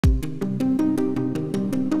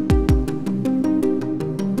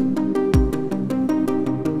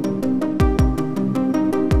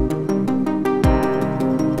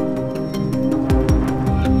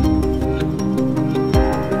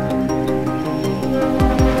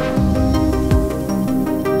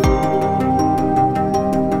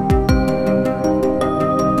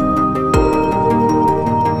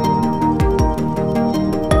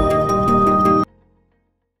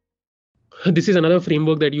This is another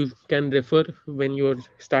framework that you can refer when you're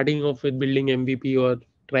starting off with building MVP or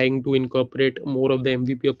trying to incorporate more of the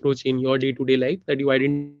MVP approach in your day-to-day life. That you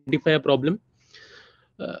identify a problem,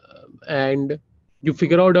 uh, and you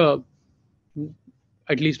figure out a,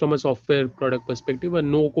 at least from a software product perspective, a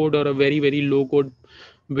no code or a very low code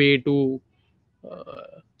way to,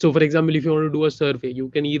 so for example, if you want to do a survey, you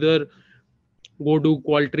can either go to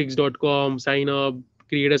qualtrics.com, sign up,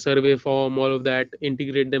 create a survey form, all of that,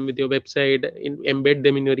 integrate them with your website, embed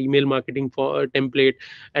them in your email marketing for template,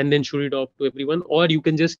 and then shoot it off to everyone. Or you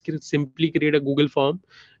can just simply create a Google form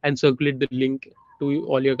and circulate the link to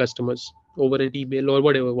all your customers over an email or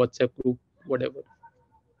whatever, WhatsApp group, whatever.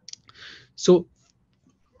 So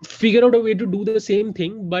figure out a way to do the same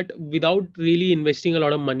thing, but without really investing a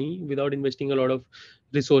lot of money, without investing a lot of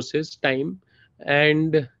resources, time,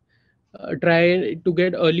 and try to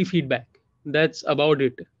get early feedback. That's about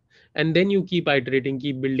it. And then you keep iterating,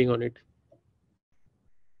 keep building on it.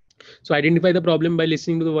 So identify the problem by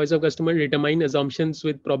listening to the voice of customer, determine assumptions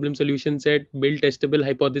with problem solution set, build testable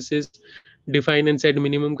hypothesis, define and set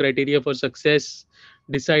minimum criteria for success,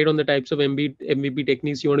 decide on the types of MVP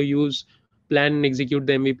techniques you want to use, plan and execute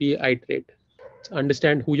the MVP, iterate.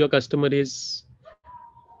 Understand who your customer is,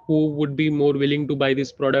 who would be more willing to buy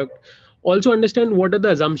this product. Also understand what are the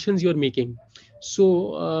assumptions you're making.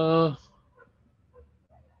 So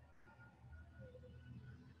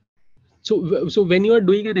so when you are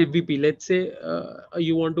doing an MVP, let's say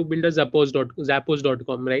you want to build a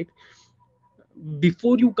zappos.com, right?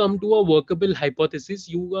 Before you come to a workable hypothesis,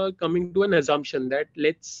 you are coming to an assumption that,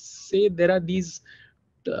 let's say there are these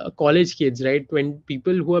college kids, right? When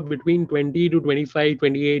people who are between 20 to 25,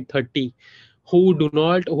 28, 30, who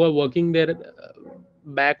are working their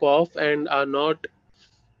back off and are not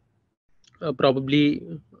probably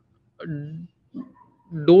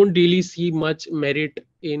don't really see much merit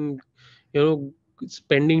in, you know,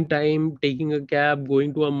 spending time taking a cab,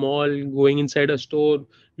 going to a mall, going inside a store,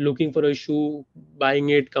 looking for a shoe, buying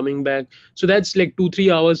it, coming back. So that's like 2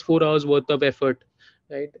 3 hours, 4 hours worth of effort,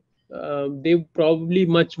 right? They probably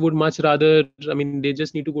much rather, I mean, they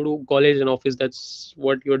just need to go to college and office. That's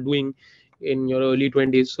what you're doing in your early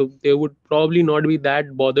 20s, so they would probably not be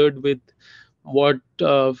that bothered with what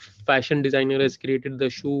fashion designer has created the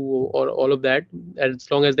shoe or all of that, as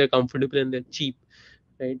long as they're comfortable and they're cheap,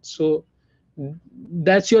 right? So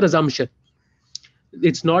that's your assumption.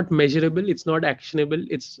 It's not measurable, it's not actionable,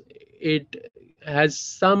 it has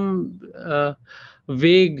some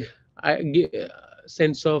vague uh, g-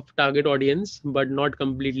 sense of target audience, but not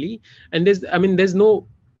completely. And there's no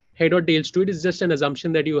head or tails to it. It's just an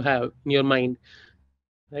assumption that you have in your mind,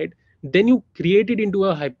 right? Then you create it into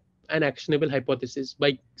an actionable hypothesis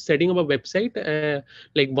by setting up a website,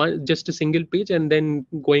 like one just a single page, and then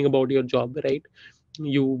going about your job, right?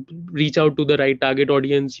 You reach out to the right target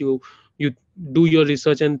audience, you do your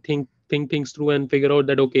research and think things through and figure out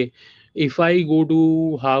that, okay, if I go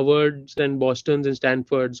to Harvards and Bostons and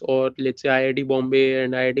Stanfords, or let's say IIT Bombay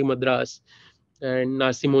and IIT Madras and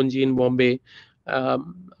Nasimonji in Bombay,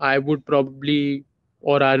 I would probably,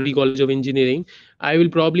 or RV College of Engineering, I will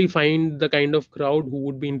probably find the kind of crowd who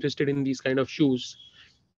would be interested in these kind of shoes,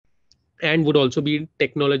 and would also be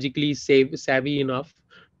technologically savvy enough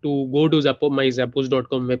to go to my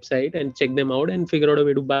zappos.com website and check them out and figure out a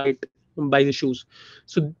way to buy the shoes.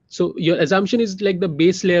 So your assumption is like the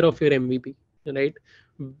base layer of your MVP, right?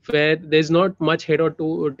 Where there's not much head or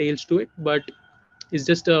tails to it, but it's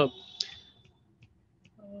just a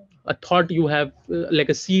thought you have, like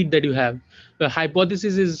a seed that you have. The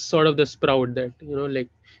hypothesis is sort of the sprout that, like,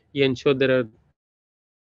 you ensure there are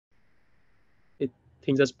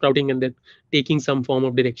things are sprouting and they're taking some form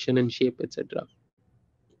of direction and shape, etc.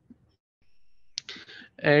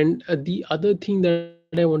 And the other thing that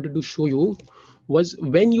I wanted to show you was,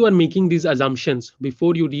 when you are making these assumptions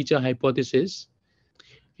before you reach a hypothesis,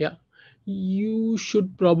 yeah, you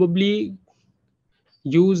should probably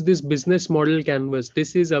use this business model canvas.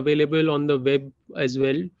 This is available on the web as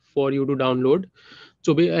well for you to download.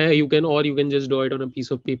 So you can, or you can just draw it on a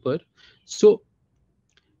piece of paper. So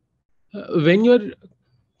when you're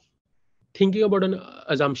thinking about an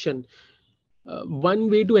assumption, one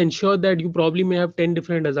way to ensure that, you probably may have 10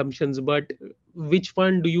 different assumptions, but which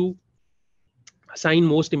one do you assign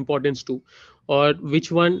most importance to, or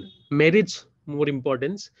which one merits more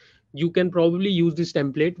importance? You can probably use this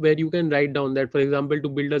template where you can write down that, for example, to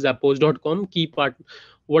build a zappos.com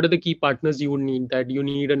what are the key partners you would need? That you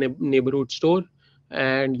need a neighborhood store,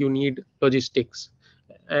 and you need logistics,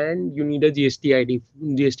 and you need a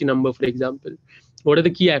GST number, for example. What are the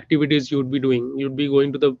key activities you would be doing? You'd be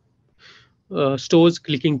going to the stores,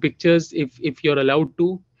 clicking pictures if you're allowed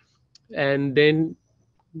to, and then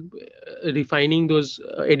refining those,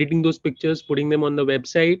 editing those pictures, putting them on the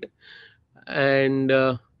website, and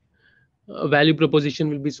value proposition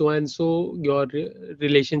will be so and so, your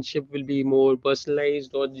relationship will be more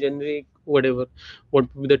personalized or generic, whatever, what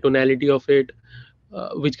will be the tonality of it,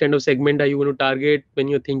 which kind of segment are you going to target, when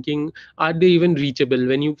you're thinking, are they even reachable,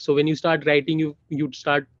 when you, so when you start writing, you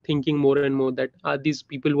start thinking more and more that, are these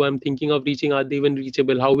people who I'm thinking of reaching, are they even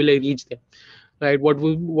reachable, how will I reach them, right? What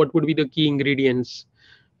would be the key ingredients,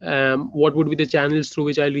 what would be the channels through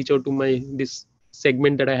which I'll reach out to my this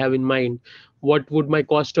segment that I have in mind, what would my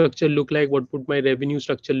cost structure look like, what would my revenue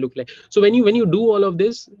structure look like. So when you do all of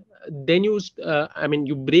this, then I mean,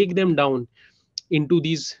 you break them down into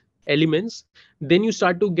these elements, then you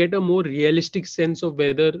start to get a more realistic sense of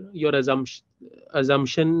whether your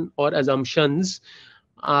assumption or assumptions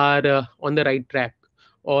are on the right track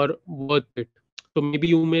or worth it. So maybe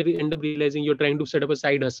you may end up realizing you're trying to set up a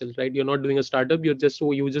side hustle, right? You're not doing a startup, you're just,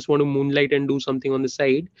 so you just want to moonlight and do something on the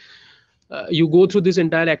side. You go through this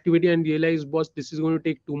entire activity and realize, boss, this is going to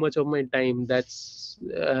take too much of my time.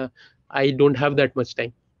 I don't have that much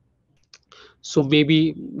time. So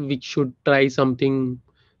maybe we should try something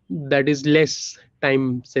that is less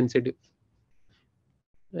time sensitive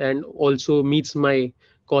and also meets my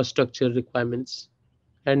cost structure requirements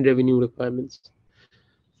and revenue requirements.